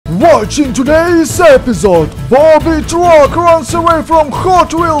Watching today's episode, Bobby Truck runs away from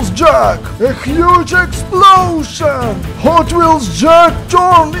Hot Wheels Jack. A huge explosion! Hot Wheels Jack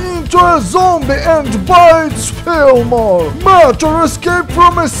turned into a zombie and bites Fillmore. Matter escaped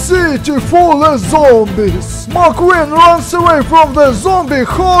from a city full of zombies. McQueen runs away from the zombie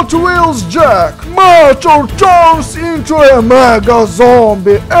Hot Wheels Jack. Matter turns into a mega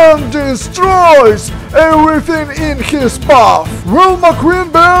zombie and destroys everything in his path. Will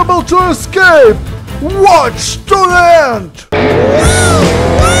McQueen be able to escape? Watch to the end!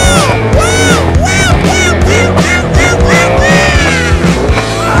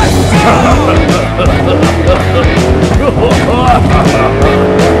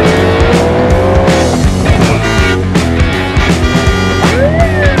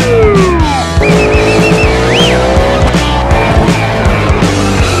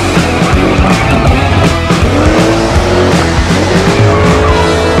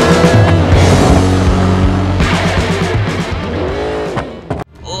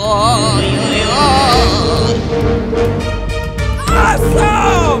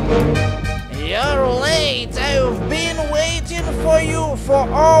 You're late. I've been waiting for you for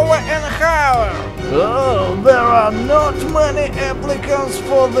over an hour. Oh, there are not many applicants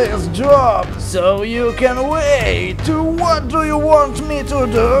for this job, so you can wait. What do you want me to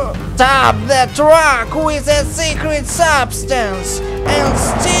do? Tap the truck with a secret substance and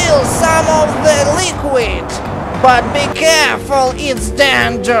steal some of the liquid. But be careful, it's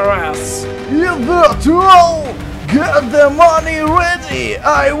dangerous. Is that all? Get the money ready,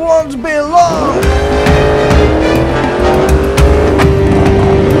 I won't be long!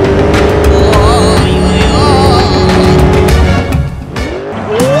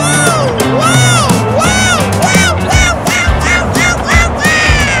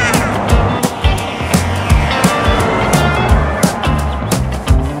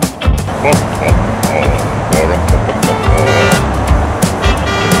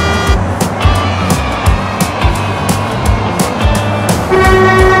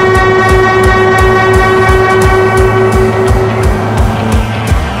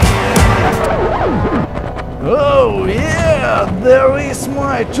 Oh yeah, there is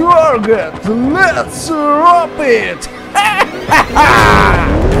my target! Let's rob it!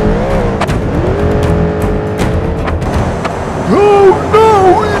 Oh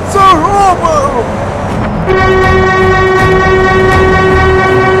no, it's a robber!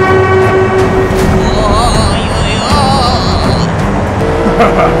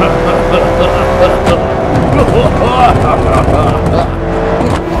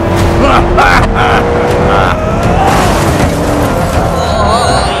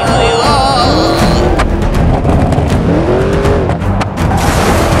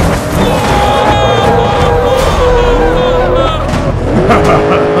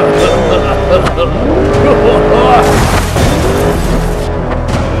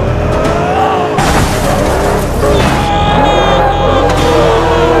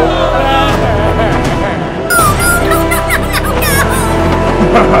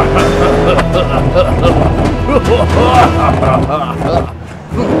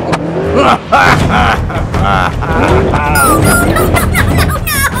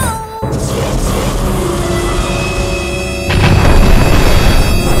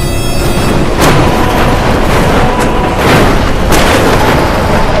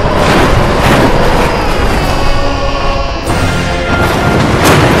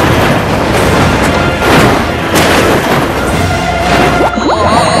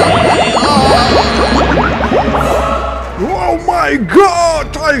 Oh my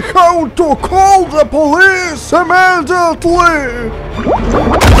God! I have to call the police immediately!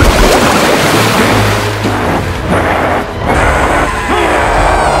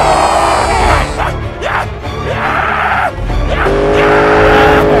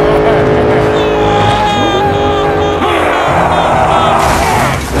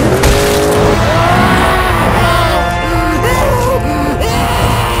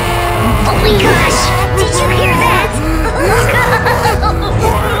 Oh my gosh! Did you hear that?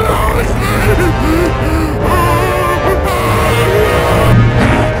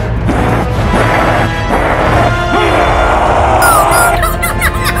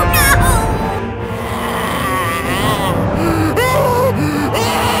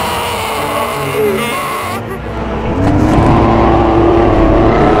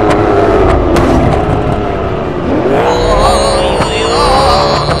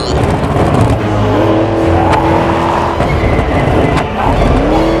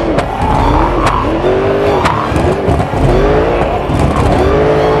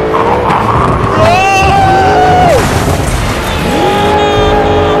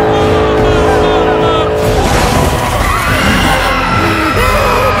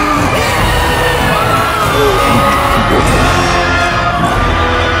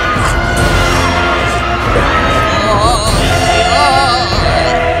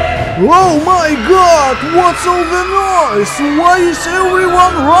 Oh my god, what's all the noise? Why is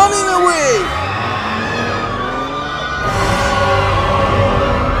everyone running away?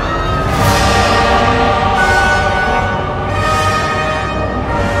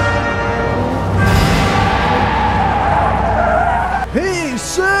 Hey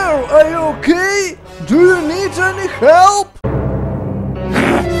sir, are you okay? Do you need any help?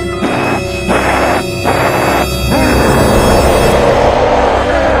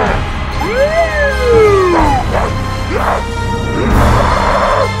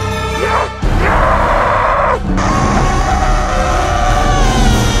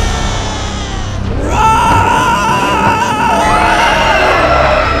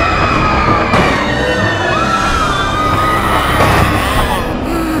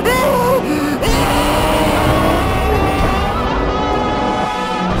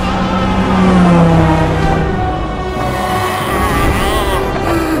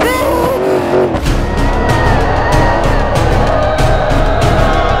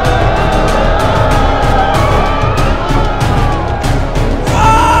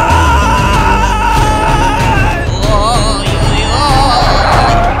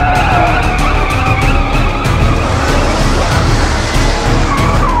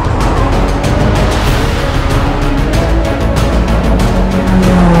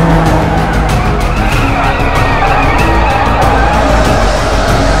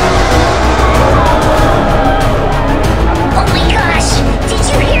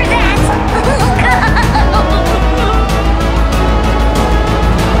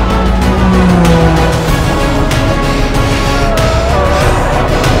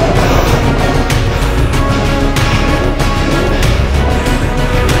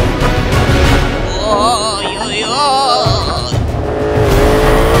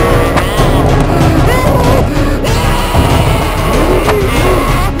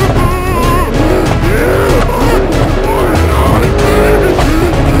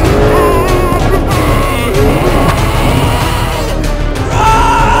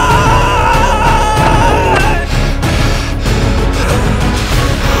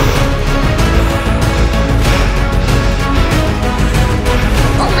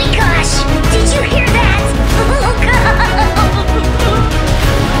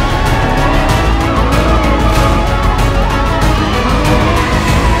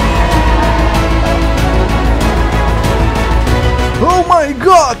 Oh my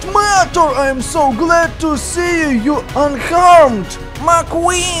god, Matter, I'm so glad to see you unharmed!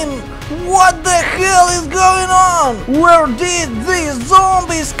 McQueen, what the hell is going on? Where did these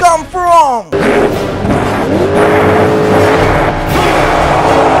zombies come from?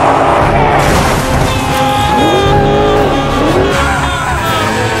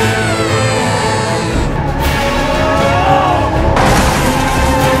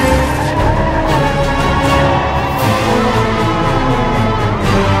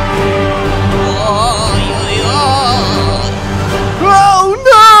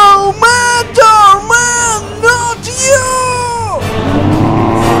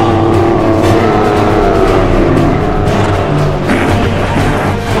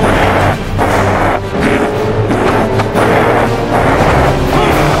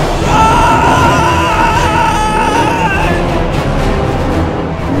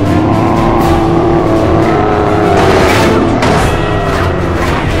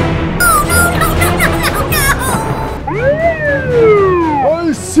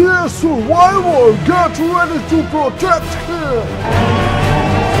 Survivor, get ready to protect